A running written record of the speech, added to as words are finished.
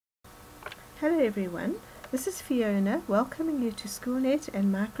Hello everyone, this is Fiona welcoming you to SchoolNet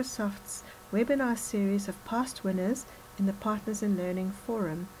and Microsoft's webinar series of past winners in the Partners in Learning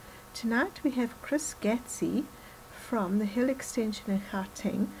Forum. Tonight we have Chris Gatsi from the Hill Extension in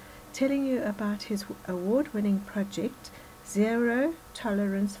Gauteng telling you about his award-winning project, Zero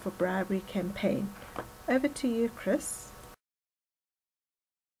Tolerance for Bribery campaign. Over to you, Chris.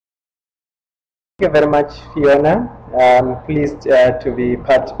 Thank you very much, Fiona. I'm pleased to be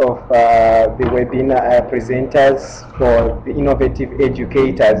part of the webinar presenters for the innovative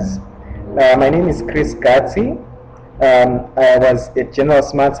educators. My name is Chris Gatsi. I was at General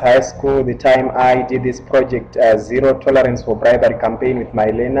Smarts High School the time I did this project, Zero Tolerance for Bribery campaign with my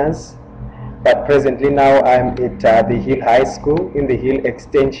learners. But presently now I'm at the Hill High School in the Hill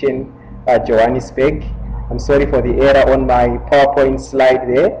Extension, Johannesburg. I'm sorry for the error on my PowerPoint slide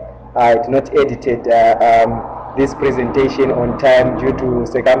there. I did not edited this presentation on time due to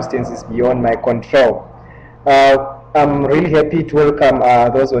circumstances beyond my control. I'm really happy to welcome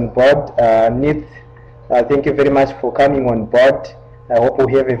those on board. Nith, thank you very much for coming on board. I hope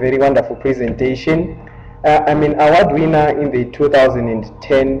we have a very wonderful presentation. I'm an award winner in the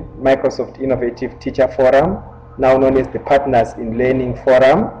 2010 Microsoft Innovative Teacher Forum, now known as the Partners in Learning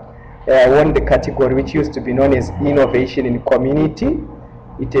Forum. I won the category which used to be known as Innovation in Community.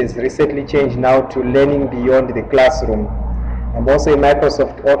 It has recently changed now to Learning Beyond the Classroom. I'm also a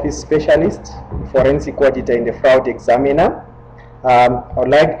Microsoft Office specialist, forensic auditor, and a fraud examiner. I would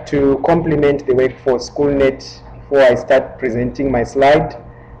like to compliment the work for SchoolNet before I start presenting my slide,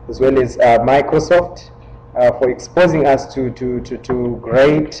 as well as Microsoft for exposing us to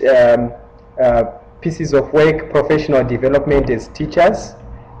great pieces of work, professional development as teachers,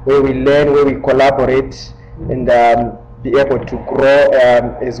 where we learn, where we collaborate, and be able to grow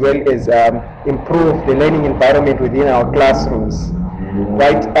as well as improve the learning environment within our classrooms.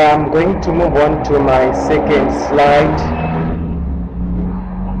 Right, I'm going to move on to my second slide.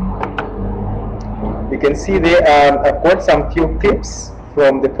 You can see there I've got some few clips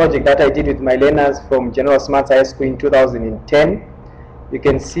from the project that I did with my learners from General Smarts High School in 2010. You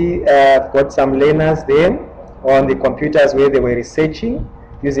can see I've got some learners there on the computers where they were researching,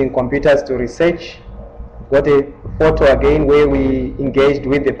 using computers to research. Got a photo again where we engaged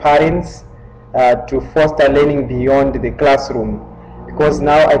with the parents to foster learning beyond the classroom, because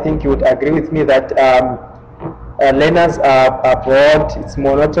now I think you would agree with me that learners are bored. It's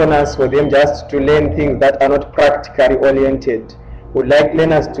monotonous for them just to learn things that are not practically oriented. Would like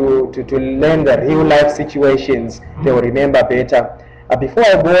learners to learn the real life situations they will remember better. Before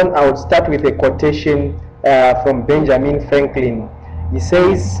I go on, I would start with a quotation from Benjamin Franklin. He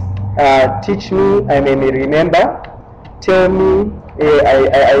says, teach me, I may remember. Tell me,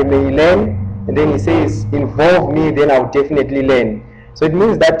 I may learn. And then he says, involve me, then I'll definitely learn. So it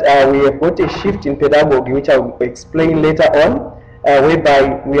means that we have got a shift in pedagogy, which I'll explain later on,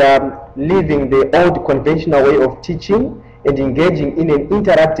 whereby we are leaving the old conventional way of teaching and engaging in an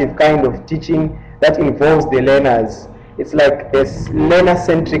interactive kind of teaching that involves the learners. It's like a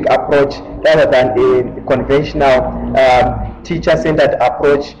learner-centric approach rather than a conventional teacher-centered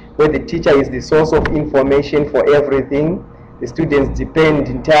approach, where the teacher is the source of information for everything. The students depend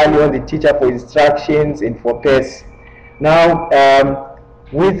entirely on the teacher for instructions and for pace. Now,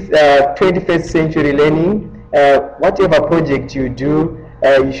 with 21st century learning, whatever project you do,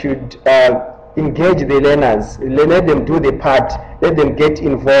 you should engage the learners. Let them do the part, let them get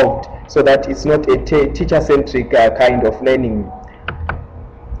involved, so that it's not a teacher-centric kind of learning.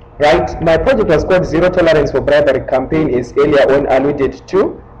 Right, my project was called Zero Tolerance for Bribery campaign, as earlier on alluded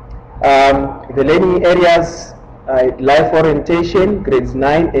to. The learning areas, life orientation, grades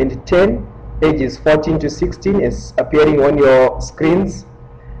 9 and 10, ages 14 to 16, is appearing on your screens.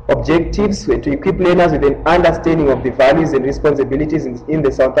 Objectives were to equip learners with an understanding of the values and responsibilities in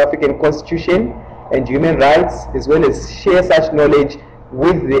the South African Constitution and human rights, as well as share such knowledge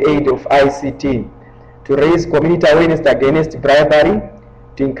with the aid of ICT. To raise community awareness against bribery,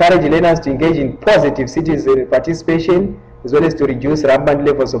 to encourage learners to engage in positive citizen participation, as well as to reduce rampant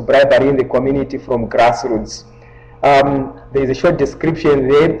levels of bribery in the community from grassroots. There is a short description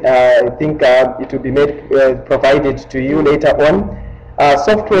there. I think it will be provided to you later on.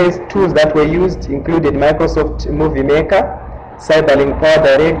 Software tools that were used included Microsoft Movie Maker, Cyberlink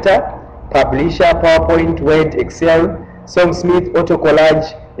Power Director, Publisher, PowerPoint, Word, Excel, Songsmith,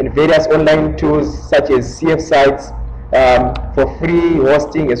 AutoCollage, and various online tools such as CF Sites for free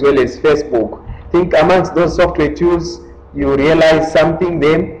hosting, as well as Facebook. I think amongst those software tools, you realize something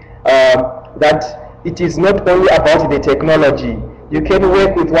then, that it is not only about the technology. You can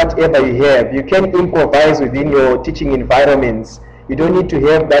work with whatever you have. You can improvise within your teaching environments. You don't need to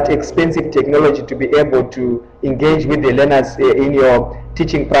have that expensive technology to be able to engage with the learners in your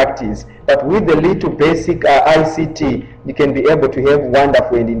teaching practice. But with the little basic ICT, you can be able to have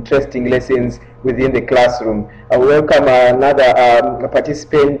wonderful and interesting lessons within the classroom. I welcome another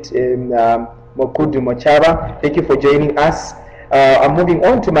participant, Mokudu Mochaba. Thank you for joining us. I'm moving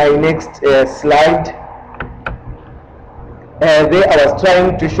on to my next slide. There I was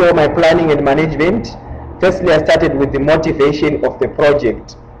trying to show my planning and management. Firstly, I started with the motivation of the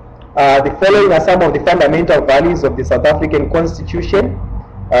project. The following are some of the fundamental values of the South African Constitution: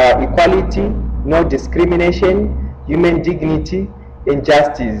 equality, no discrimination, human dignity, and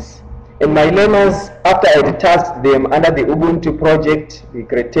justice. And my learners, after I tasked them under the Ubuntu project, the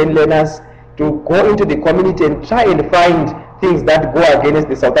grade 10 learners, to go into the community and try and find things that go against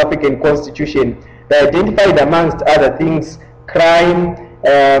the South African Constitution. They identified, amongst other things, crime,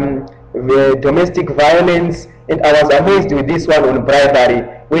 domestic violence, and I was amazed with this one on bribery,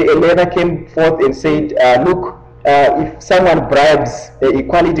 where a learner came forth and said, look, if someone bribes,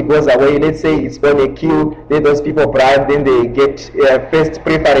 equality goes away. Let's say it's on a queue, then those people bribe, then they get first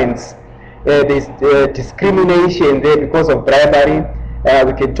preference. There's discrimination there because of bribery.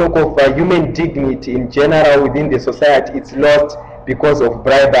 We can talk of human dignity in general within the society. It's lost because of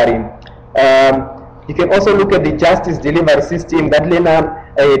bribery. You can also look at the justice delivery system that Lena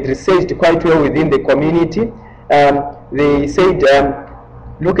had researched quite well within the community. They said,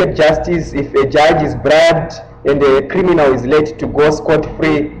 look at justice. If a judge is bribed and the criminal is let to go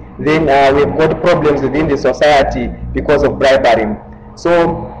scot-free, then we've got problems within the society because of bribery.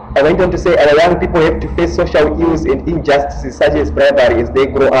 So I went on to say our young people have to face social ills and injustices such as bribery as they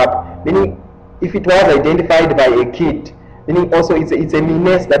grow up. Meaning, if it was identified by a kid, meaning also it's a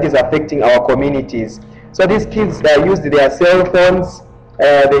menace that is affecting our communities. So these kids used their cell phones,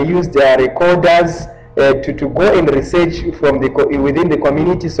 they used their recorders to go and research from within the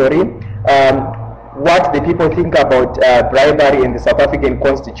community, what the people think about bribery in the South African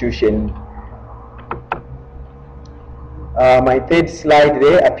Constitution. My third slide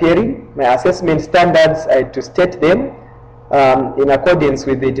there appearing, my assessment standards, I had to state them in accordance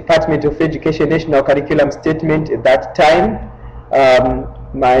with the Department of Education National Curriculum Statement at that time.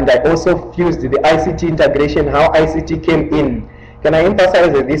 And I also fused the ICT integration, how ICT came in. Can I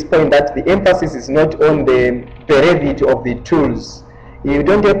emphasize at this point that the emphasis is not on the brevity of the tools. You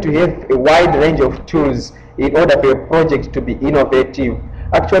don't have to have a wide range of tools in order for a project to be innovative.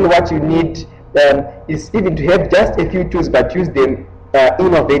 Actually, what you need is even to have just a few tools, but use them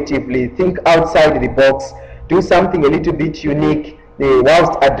innovatively. Think outside the box. Do something a little bit unique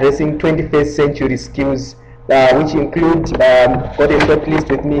whilst addressing 21st century skills, which include, got a short list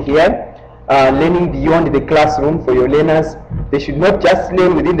with me here, learning beyond the classroom for your learners. They should not just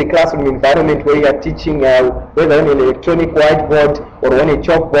learn within the classroom environment where you are teaching, whether on an electronic whiteboard or on a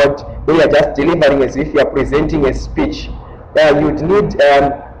chalkboard, where you are just delivering as if you are presenting a speech. You'd need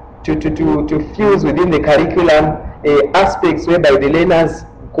to fuse within the curriculum aspects whereby the learners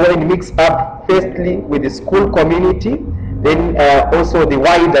go and mix up firstly with the school community, then also the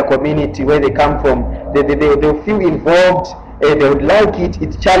wider community where they come from. They'll feel involved, they would like it,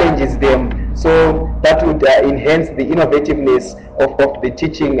 it challenges them. So that would enhance the innovativeness of the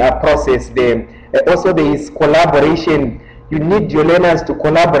teaching process there. Also there is collaboration. You need your learners to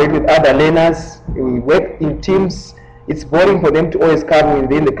collaborate with other learners. We work in teams. It's boring for them to always come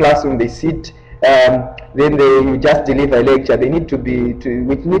within the classroom, they sit, then you just deliver a lecture. They need we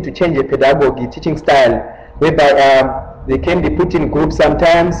need to change the pedagogy, teaching style, whereby they can be put in groups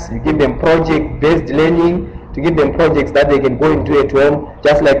sometimes. You give them project-based learning, to give them projects that they can go and do at home,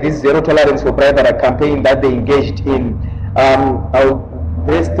 just like this Zero Tolerance for Bribery campaign that they engaged in. I'll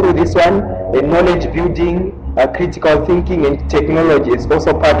race through this one. Knowledge building, critical thinking, and technology is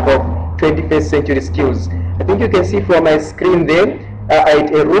also part of 21st century skills. I think you can see from my screen there, I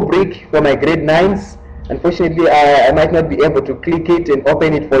had a rubric for my grade 9s. Unfortunately, I might not be able to click it and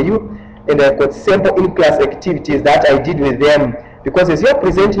open it for you. And I've got sample in-class activities that I did with them. Because as you're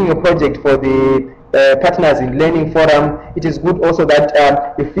presenting your project for the Partners in Learning Forum, it is good also that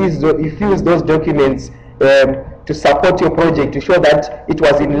you fuse those documents to support your project, to show that it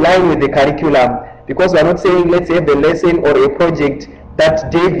was in line with the curriculum. Because we're not saying let's have a lesson or a project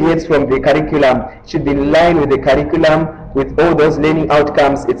that deviates from the curriculum. It should be in line with the curriculum, with all those learning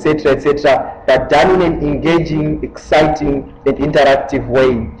outcomes, etc., etc., but done in an engaging, exciting, and interactive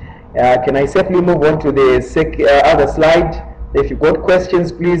way. Can I safely move on to the other slide? If you've got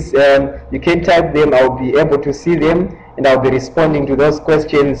questions, please, you can type them. I'll be able to see them, and I'll be responding to those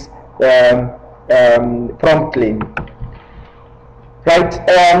questions promptly. Right,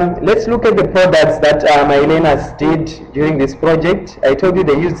 let's look at the products that my learners did during this project. I told you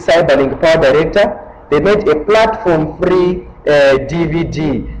they used CyberLink Power Director. They made a platform-free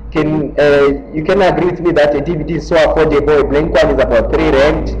DVD. You can agree with me that a DVD is so affordable. A blank one is about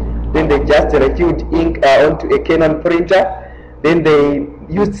R3. Then they just refilled ink onto a Canon printer. Then they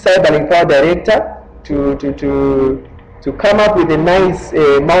used CyberLink Power Director to come up with a nice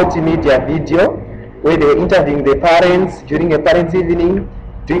multimedia video where they were interviewing the parents during a parents' evening,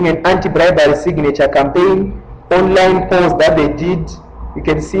 doing an anti-bribery signature campaign, online polls that they did. You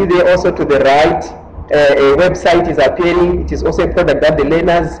can see there also to the right, a website is appearing. It is also a product that the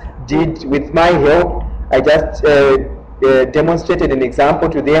learners did with my help. I just demonstrated an example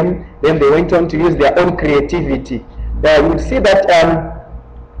to them. Then they went on to use their own creativity. You will see that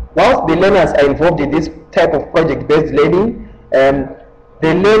whilst the learners are involved in this type of project-based learning,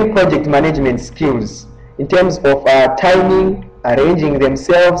 they learn project management skills in terms of timing, arranging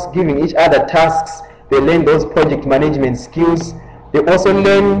themselves, giving each other tasks. They learn those project management skills. They also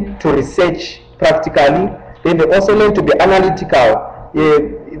learn to research practically. Then they also learn to be analytical.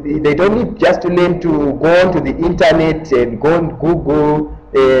 They don't need just to learn to go onto the internet and go on Google,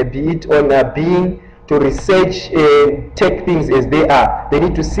 be it on Bing, to research, take things as they are. They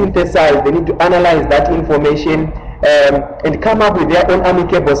need to synthesize, they need to analyze that information and come up with their own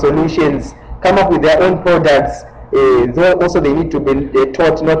amicable solutions, come up with their own products. Also, they need to be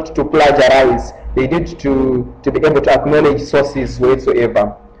taught not to plagiarize. They need to be able to acknowledge sources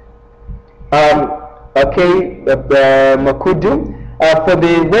whatsoever. Makudu. For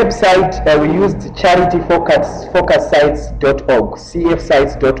the website, we used charityfocussites.org,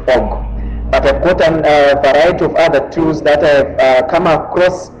 cfsites.org. But I've got a variety of other tools that I've come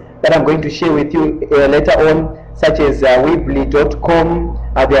across that I'm going to share with you later on, such as weebly.com.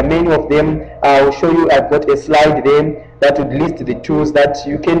 There are many of them. I'll show you. I've got a slide there that would list the tools that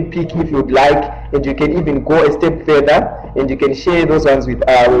you can pick if you'd like, and you can even go a step further and you can share those ones with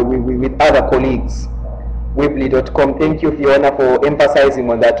other colleagues. Weebly.com. Thank you, Fiona, for emphasizing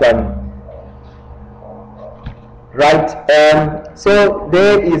on that one. Right, so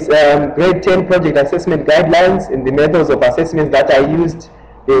there is grade 10 project assessment guidelines and the methods of assessments that I used.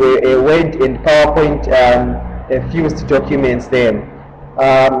 They were a Word and PowerPoint fused documents there.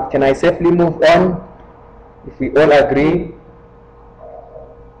 Can I safely move on? If we all agree.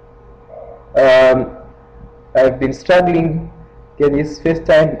 I've been struggling get this first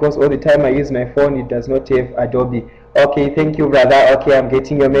time because all the time I use my phone, it does not have Adobe. Okay, thank you, brother. Okay, I'm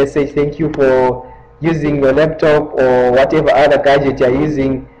getting your message. Thank you for using your laptop or whatever other gadget you're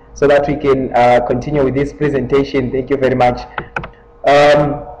using so that we can continue with this presentation. Thank you very much.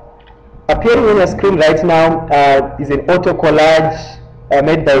 Appearing on your screen right now is an auto collage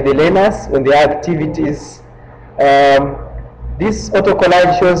made by the learners on their activities. This auto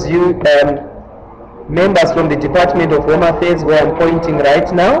collage shows you members from the Department of Home Affairs, where I'm pointing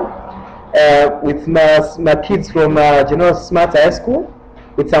right now, with my kids from General Smart High School,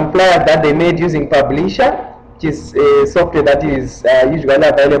 with some flyers that they made using Publisher, which is a software that is usually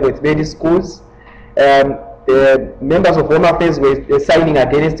available with many schools. Members of Home Affairs were signing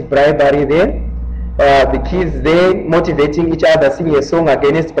against bribery there. The kids there motivating each other, singing a song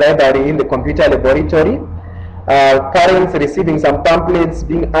against bribery in the computer laboratory. Parents receiving some pamphlets,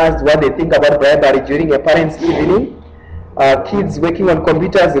 being asked what they think about bribery during a parents' evening. Kids working on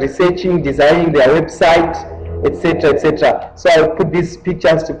computers, researching, designing their website, etc., etc. So I put these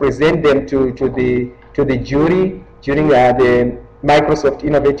pictures to present them to the jury during the Microsoft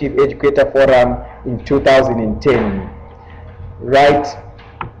Innovative Educator Forum in 2010. Right.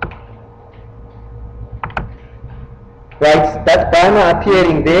 Right. That banner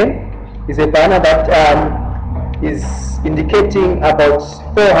appearing there is a banner that is indicating about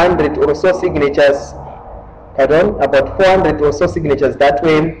 400 or so signatures. About 400 or so signatures that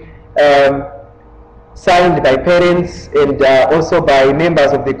way, signed by parents and also by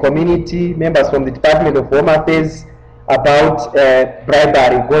members of the community, members from the Department of Home Affairs, about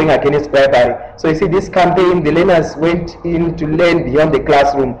bribery, going against bribery. So you see, this campaign, the learners went in to learn beyond the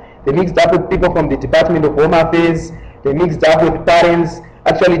classroom. They mixed up with people from the Department of Home Affairs. They mixed up with parents,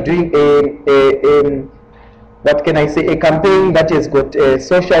 actually doing what can I say, a campaign that has got a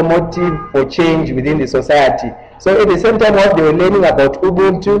social motive for change within the society. So at the same time, while they were learning about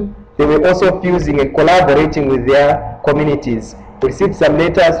Ubuntu, they were also fusing and collaborating with their communities. We received some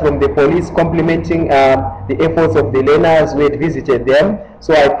letters from the police complimenting the efforts of the learners who had visited them.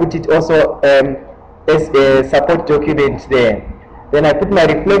 So I put it also as a support document there. Then I put my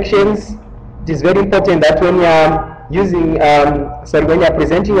reflections. It is very important that when you are using, when you are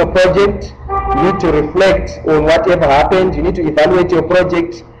presenting your project, You need to reflect on whatever happened. You need to evaluate your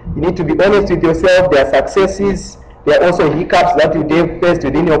project. You need to be honest with yourself. There are successes. There are also hiccups that you have faced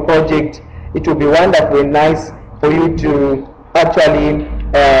within your project. It will be wonderful and nice for you to actually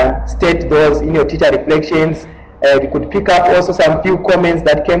state those in your teacher reflections. You could pick up also some few comments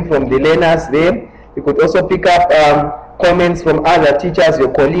that came from the learners there. You could also pick up comments from other teachers,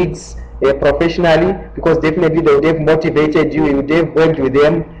 your colleagues, professionally, because definitely they would have motivated you, you would have worked with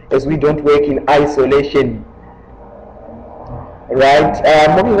them, as we don't work in isolation. Right,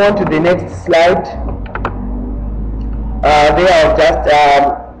 moving on to the next slide. They are just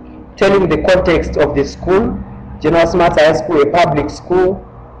telling the context of the school. General Smart High School, a public school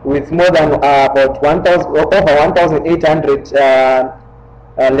with more than about 1,800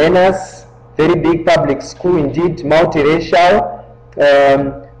 learners. Very big public school indeed, multiracial.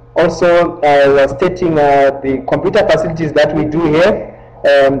 Also stating the computer facilities that we do have,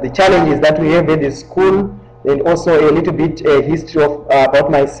 the challenges that we have in the school, and also a little bit history of about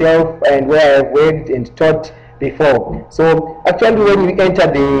myself and where I've worked and taught before. So actually, when you enter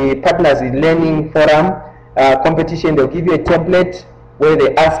the Partners in Learning Forum competition, they'll give you a template where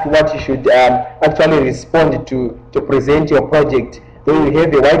they ask what you should actually respond to present your project. Then you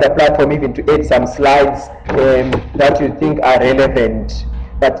have a wider platform even to add some slides that you think are relevant.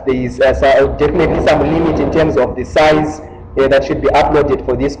 But there is definitely some limit in terms of the size that should be uploaded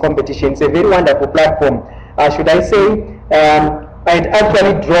for this competition. It's a very wonderful platform. Should I say, I had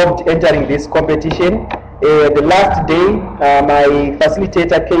actually dropped entering this competition. The last day, my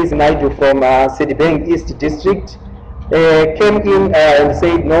facilitator, Case Naidu from Sedibeng East District, came in and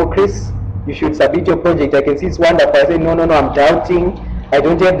said, no, Chris, you should submit your project. I can see it's wonderful. I said, no, I'm doubting. I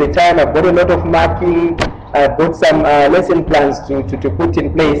don't have the time. I've got a lot of marking. I've got some lesson plans to put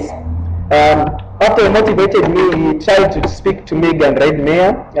in place. After he motivated me, he tried to speak to Megan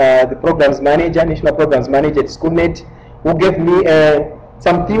Redmeyer, the programs manager, national programs manager at SchoolNet, who gave me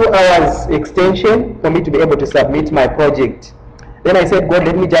some few hours extension for me to be able to submit my project. Then I said, God,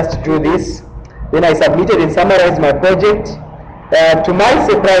 let me just do this. Then I submitted and summarized my project. To my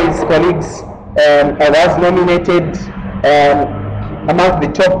surprise, colleagues, I was nominated among the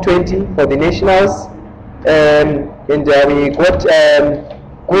top 20 for the nationals, and we got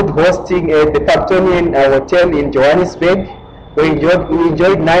good hosting at the Pactonian Hotel in Johannesburg. We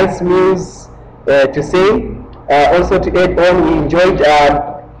enjoyed nice meals to say. Also to add on, we enjoyed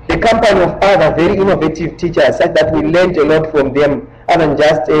the company of other very innovative teachers, such that we learned a lot from them, other than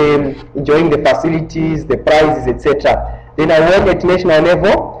just enjoying the facilities, the prizes, etc. Then I won at national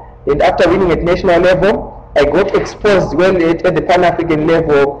level, and after winning at national level, I got exposed well at the Pan-African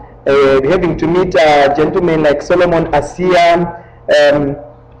level, having to meet gentlemen like Solomon Asia,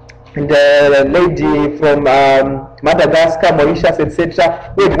 and a lady from Madagascar, Mauritius,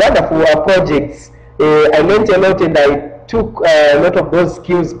 etc. We had wonderful projects. I learned a lot, and I took a lot of those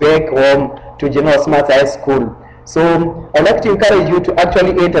skills back home to General Smart High School. So I'd like to encourage you to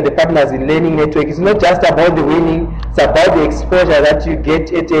actually enter the Partners in Learning Network. It's not just about the winning, it's about the exposure that you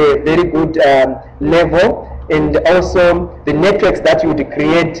get at a very good level, and also the networks that you would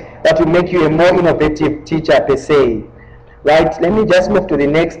create that will make you a more innovative teacher per se. Right, let me just move to the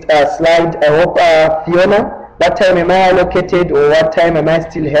next slide. I hope, Fiona, what time am I allocated, or what time am I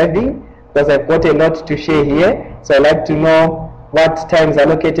still having? Because I've got a lot to share here. So I'd like to know what time is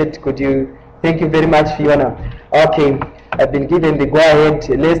allocated. Could you? Thank you very much, Fiona. Okay, I've been given the go-ahead,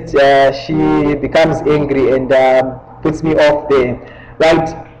 lest she becomes angry and puts me off there.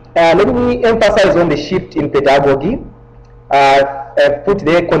 Right, let me emphasize on the shift in pedagogy. I've put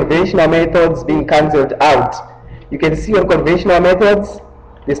there conventional methods being cancelled out. You can see on conventional methods,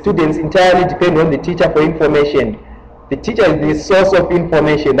 the students entirely depend on the teacher for information. The teacher is the source of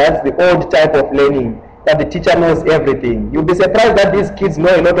information. That's the old type of learning, that the teacher knows everything. You'll be surprised that these kids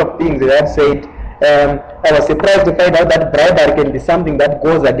know a lot of things, as I've said. I was surprised to find out that bribery can be something that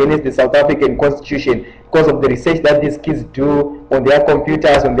goes against the South African Constitution because of the research that these kids do on their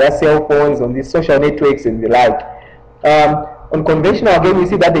computers, on their cell phones, on these social networks and the like. On conventional, again, we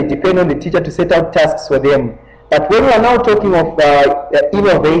see that they depend on the teacher to set out tasks for them. But when we are now talking of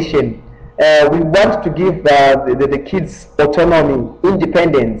innovation, we want to give the kids autonomy,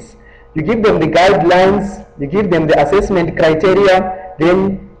 independence. You give them the guidelines, you give them the assessment criteria,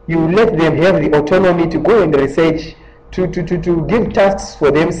 then you let them have the autonomy to go and research, to give tasks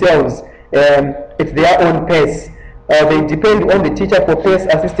for themselves at their own pace. They depend on the teacher for pace,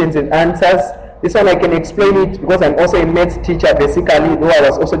 assistance and answers. This one I can explain it because I'm also a maths teacher basically, though I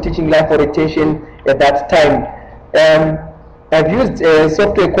was also teaching life orientation at that time. I've used a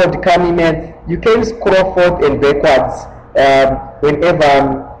software called Kami Math. You can scroll forward and backwards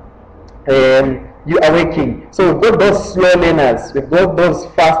whenever you are working. So we've got those slow learners, we've got those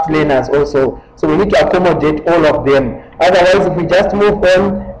fast learners also. So we need to accommodate all of them. Otherwise, if we just move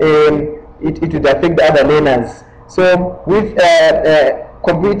on, it would affect the other learners. So with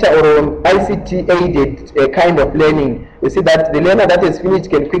computer or ICT aided kind of learning, you see that the learner that is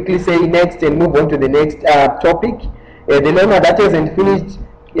finished can quickly say next and move on to the next topic. The learner that hasn't finished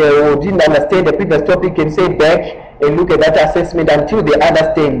or didn't understand the previous topic can say back and look at that assessment until they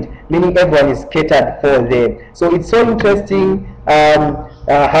understand, meaning everyone is catered for them. So it's so interesting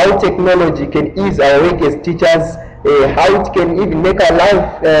how technology can ease our work as teachers, how it can even make our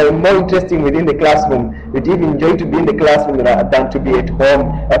life more interesting within the classroom. We'd even enjoy to be in the classroom than to be at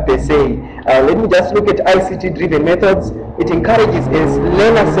home per se. Let me just look at ICT driven methods. It encourages a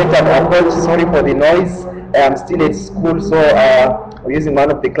learner-centered approach. Sorry for the noise. I'm still at school, so we're using one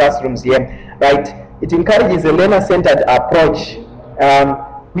of the classrooms here. Right? It encourages a learner-centered approach.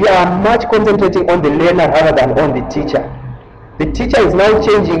 We are much concentrating on the learner rather than on the teacher. The teacher is now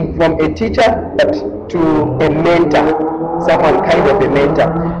changing from a teacher to a mentor, someone kind of a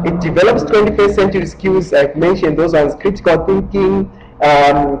mentor. It develops 21st century skills. I've mentioned those ones: critical thinking,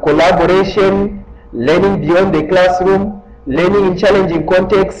 collaboration, learning beyond the classroom, learning in challenging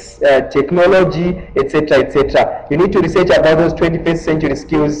contexts, technology, etc., etc. You need to research about those 21st century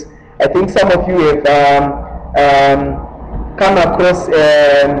skills. I think some of you have come across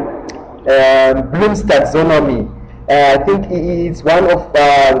Bloom's taxonomy. I think it's one of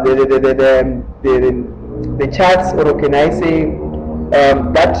the charts, or can I say,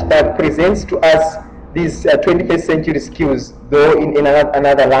 that presents to us these 21st century skills, though in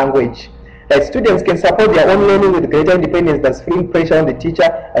another language. Like students can support their own learning with greater independence, thus freeing pressure on the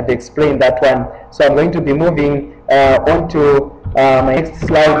teacher. I've explained that one. So I'm going to be moving on to my next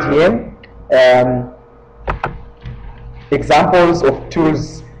slide here. Examples of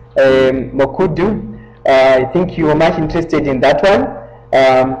tools. Mokudu. I think you are much interested in that one.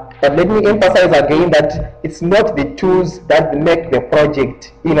 But let me emphasize again that it's not the tools that make the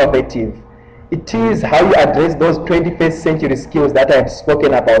project innovative. It is how you address those 21st century skills that I've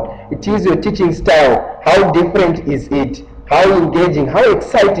spoken about. It is your teaching style. How different is it? How engaging, how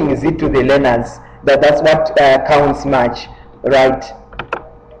exciting is it to the learners? That's what counts much, right?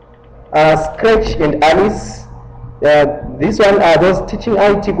 Scratch and Alice. This one, those teaching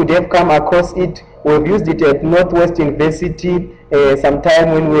IT could have come across it. We've used it at Northwest University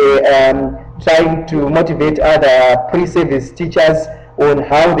sometime when we're trying to motivate other pre-service teachers on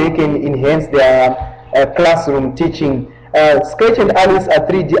how they can enhance their classroom teaching. Scratch and Alice are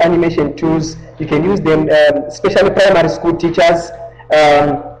 3D animation tools. You can use them, especially primary school teachers.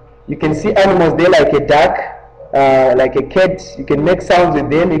 You can see animals there like a duck, like a cat. You can make sounds with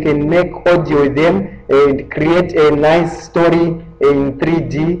them. You can make audio with them and create a nice story in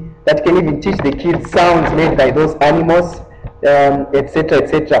 3D that can even teach the kids sounds made by those animals, etc.,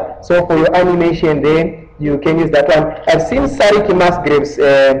 etc. So for your animation there, you can use that one. I've seen Sariki Musgrave's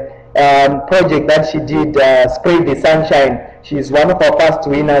project that she did, Spray the Sunshine. She's one of our past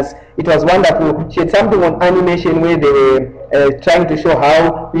winners. It was wonderful. She had something on animation where they were trying to show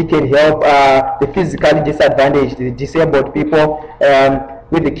how we can help the physically disadvantaged, the disabled people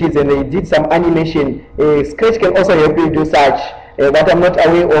with the kids, and they did some animation. Scratch can also help you do such. What I'm not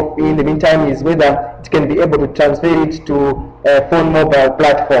aware of in the meantime is whether it can be able to transfer it to a phone mobile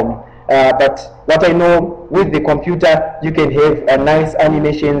platform. But what I know, with the computer, you can have nice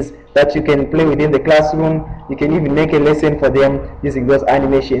animations that you can play within the classroom. You can even make a lesson for them using those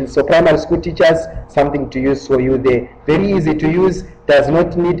animations. So primary school teachers, something to use for you there. Very easy to use, does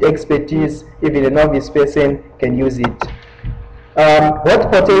not need expertise. Even a novice person can use it. Hot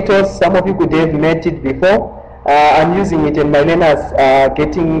potatoes, some of you could have met it before. I'm using it and my learners are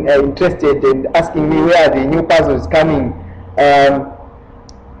getting interested and asking me where are the new puzzles coming.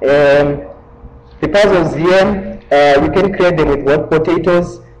 The puzzles here, you can create them with hot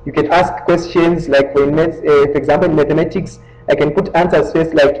potatoes. You can ask questions like, for example, in mathematics, I can put answers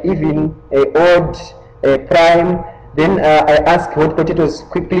first like even, odd, prime. Then I ask hot potatoes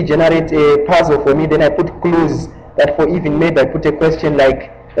quickly generate a puzzle for me. Then I put clues that for even maybe I put a question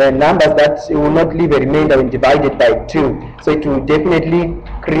like numbers that will not leave a remainder when divided by 2. So it will definitely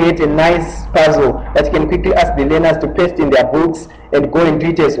create a nice puzzle that you can quickly ask the learners to paste in their books and go and do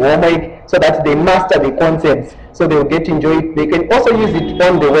it as homework so that they master the concepts, so they will get to enjoy it. They can also use it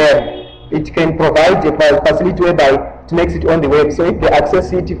on the web. It can provide a facility whereby it makes it on the web. So if they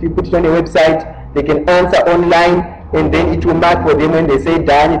access it, if you put it on a website, they can answer online, and then it will mark for them when they say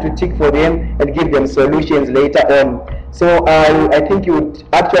done. It will tick for them and give them solutions later on. So I think you would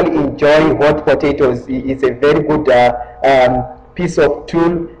actually enjoy hot potatoes. It's a very good piece of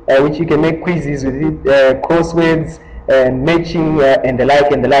tool which you can make quizzes with it, crosswords, and matching, and the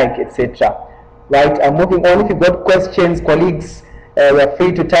like, etc. Right, I'm moving on. If you've got questions, colleagues, you're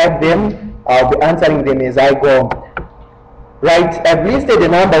free to type them. I'll be answering them as I go. Right, I've listed a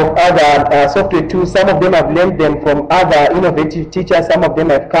number of other software tools. Some of them I've learned them from other innovative teachers. Some of them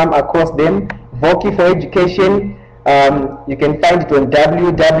I've come across them. Voki for Education, you can find it on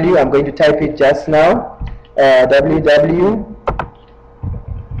www. I'm going to type it just now.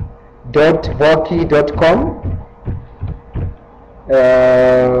 www.voki.com.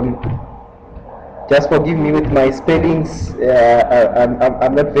 Just forgive me with my spellings.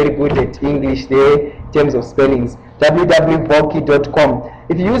 I'm not very good at English there in terms of spellings. www.voki.com.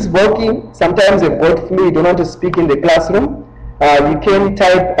 If you use Voki, sometimes you've got flu, you don't want to speak in the classroom. You can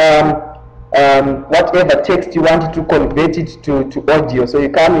type whatever text you want to convert it to audio. So you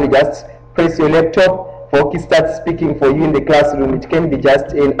can't really just press your laptop, Voki starts speaking for you in the classroom. It can be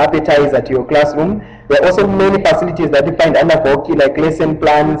just an appetizer to your classroom. There are also many facilities that you find under Voki, like lesson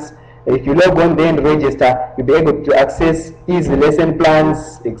plans. If you log on there and register, you'll be able to access easy lesson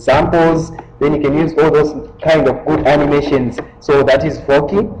plans, examples. Then you can use all those kind of good animations. So that is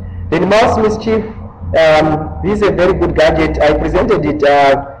Voki. Then Mouse Mischief. This is a very good gadget. I presented it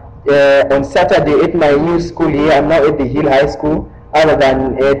on Saturday at my new school here. I'm now at the Hill High School, other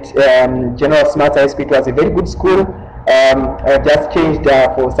than at General Smart High School. It was a very good school. I just changed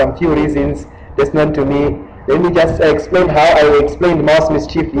for some few reasons that's known to me. Let me just explain how I explained Mouse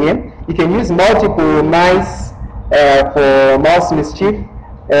Mischief here. You can use multiple mice for Mouse Mischief.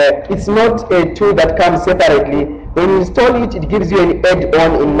 It's not a tool that comes separately. When you install it, it gives you an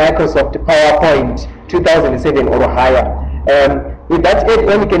add-on in Microsoft PowerPoint 2007 or higher. With that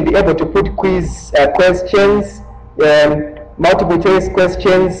add-on, you can be able to put quiz questions, multiple choice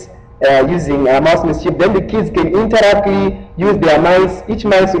questions using Mouse Mischief. Then the kids can interactively use their mice. Each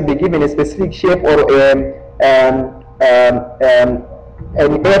mice will be given a specific shape or an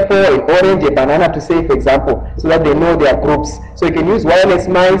apple, an orange, a banana, to say, for example, so that they know their groups. So you can use wireless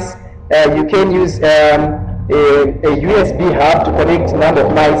mice. You can use a USB hub to connect a number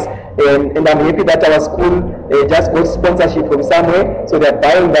of mice. And I'm happy that our school just got sponsorship from somewhere, so they're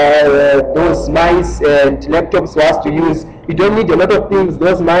buying those mice and laptops for us to use. You don't need a lot of things.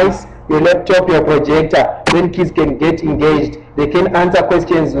 Those mice, your laptop, your projector, then kids can get engaged. They can answer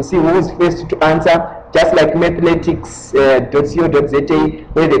questions and see who's first to answer, just like mathematics.co.za,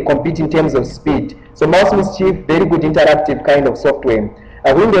 where they compete in terms of speed. So Mouse Mischief, very good interactive kind of software.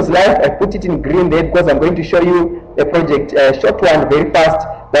 Windows Live, I put it in green there because I'm going to show you a project, short one, very fast,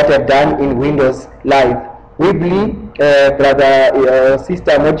 that I've done in Windows Live. Weebly, brother,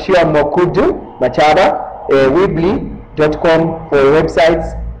 sister, I'm not sure, Mokudu, Machaba, weebly.com for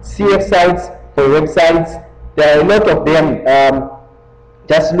websites, CF sites for websites. There are a lot of them.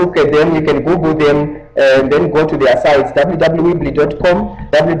 Just look at them, you can Google them, and then go to their sites, www.weebly.com,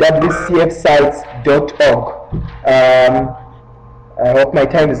 www.cfsites.org. I hope my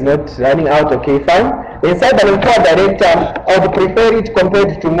time is not running out. Okay, fine. The Cyber Director, I would prefer it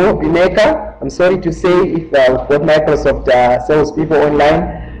compared to Movie Maker. I'm sorry to say, if what Microsoft sells people online,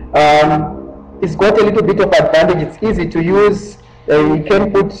 it's got a little bit of advantage. It's easy to use. You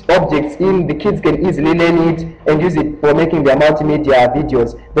can put objects in, the kids can easily learn it and use it for making their multimedia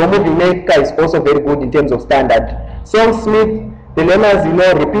videos. The Movie Maker is also very good in terms of standard. Songsmith, the learners,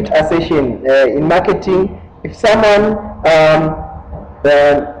 repeat assertion in marketing. If someone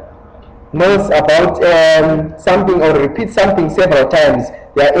knows about something or repeats something several times,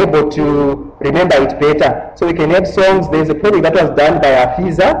 they are able to remember it better. So we can have songs. There's a project that was done by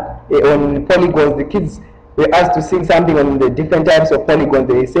Afiza on polygons. The kids were asked to sing something on the different types of polygons.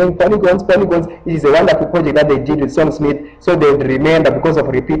 They were saying polygons. It is a wonderful project that they did with Songsmith, so they would remember because of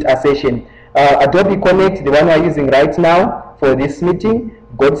repeat assertion. Adobe Connect, the one we're using right now for this meeting.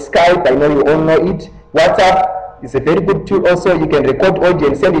 Got Skype, I know you all know it. WhatsApp is a very good tool also. You can record audio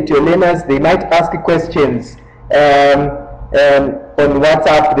and send it to your learners. They might ask questions on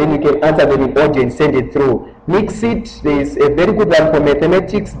WhatsApp, then you can answer them in audio and send it through. Mixit, there is a very good one for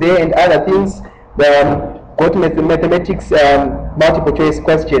mathematics there and other things. Go to mathematics, multiple choice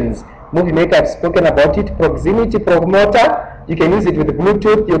questions. Movie Maker, I've spoken about it. Proximity Promoter, you can use it with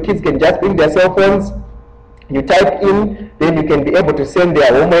Bluetooth. Your kids can just bring their cell phones. You type in, then you can be able to send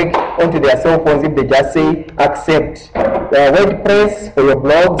their homework onto their cell phones if they just say accept. WordPress for your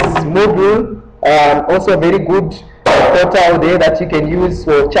blogs. Moodle, also very good portal there that you can use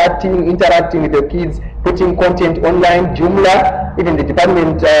for chatting, interacting with your kids, putting content online. Joomla, even the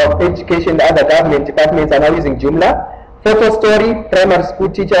Department of Education, the other government departments are now using Joomla. Photo Story, primary school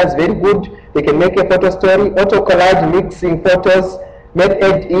teachers, very good. They can make a photo story. Auto collage, mixing photos.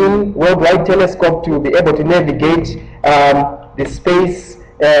 made-in worldwide telescope to be able to navigate the space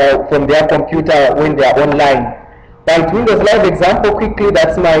from their computer when they are online. Right, Windows Live example quickly,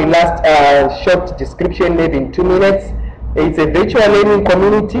 that's my last short description, maybe in 2 minutes. It's a virtual learning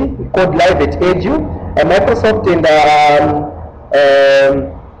community called Live at Edu. Microsoft and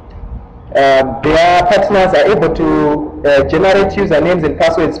their partners are able to generate usernames and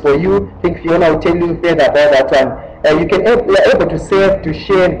passwords for you. I think Fiona will tell you further about that one. You are able to save, to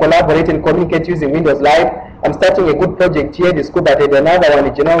share, and collaborate and communicate using Windows Live. I'm starting a good project here, the school, but I had another one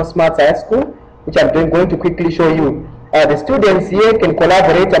in General Smart High School, which I'm going to quickly show you. The students here can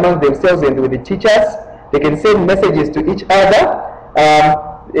collaborate among themselves and with the teachers. They can send messages to each other.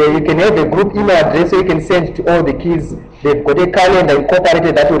 You can have a group email address so you can send to all the kids. They've got a calendar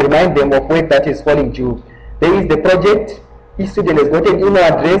incorporated that will remind them of work that is falling due. There is the project. Each student has got an email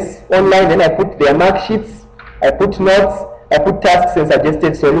address online. Then I put their mark sheets, I put notes, I put tasks and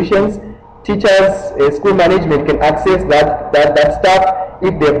suggested solutions. Teachers, school management can access that stuff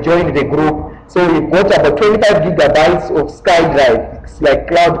if they've joined the group. So we've got about 25 gigabytes of SkyDrive. It's like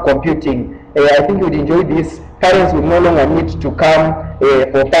cloud computing. I think you'd enjoy this. Parents will no longer need to come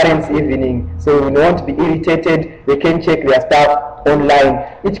for parents' evening, so you won't be irritated. They can check their stuff online.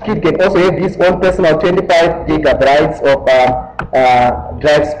 Each kid can also have his own personal 25 gigabytes of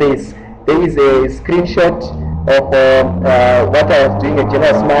drive space. There is a screenshot of what I was doing at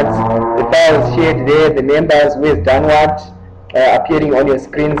General Smart. The files shared there, the members, who has done what, appearing on your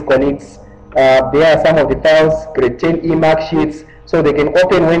screens, colleagues. There are some of the files, grade 10 e-mark sheets, so they can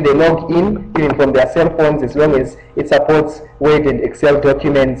open when they log in, even from their cell phones, as long as it supports Word and Excel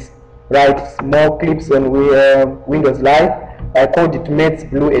documents. Right, more clips on Windows Live. I called it Maths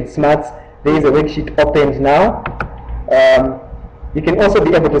Blue at Smarts. There is a worksheet opened now. You can also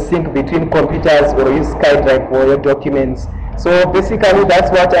be able to sync between computers or use SkyDrive for your documents. So basically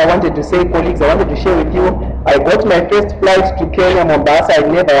that's what I wanted to say, colleagues. I wanted to share with you. I got my first flight to Kenya, Mombasa. I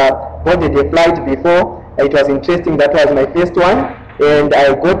never boarded a flight before. It was interesting. That was my first one. And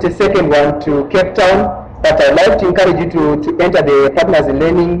I got a second one to Cape Town. But I'd like to encourage you to enter the Partners in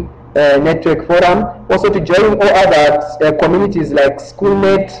Learning Network Forum. Also to join all other communities like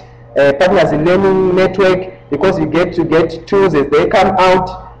SchoolNet, Partners in Learning Network, because you get to get tools as they come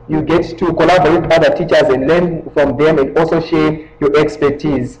out. You get to collaborate with other teachers and learn from them, and also share your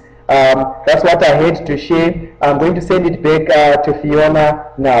expertise. That's what I had to share. I'm going to send it back to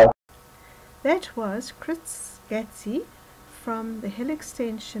Fiona now. That was Chris Gatsi from the Hill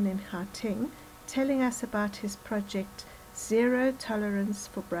Extension in Gauteng telling us about his project Zero Tolerance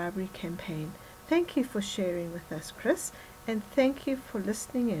for Bribery campaign. Thank you for sharing with us, Chris, and thank you for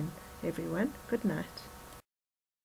listening in, everyone. Good night.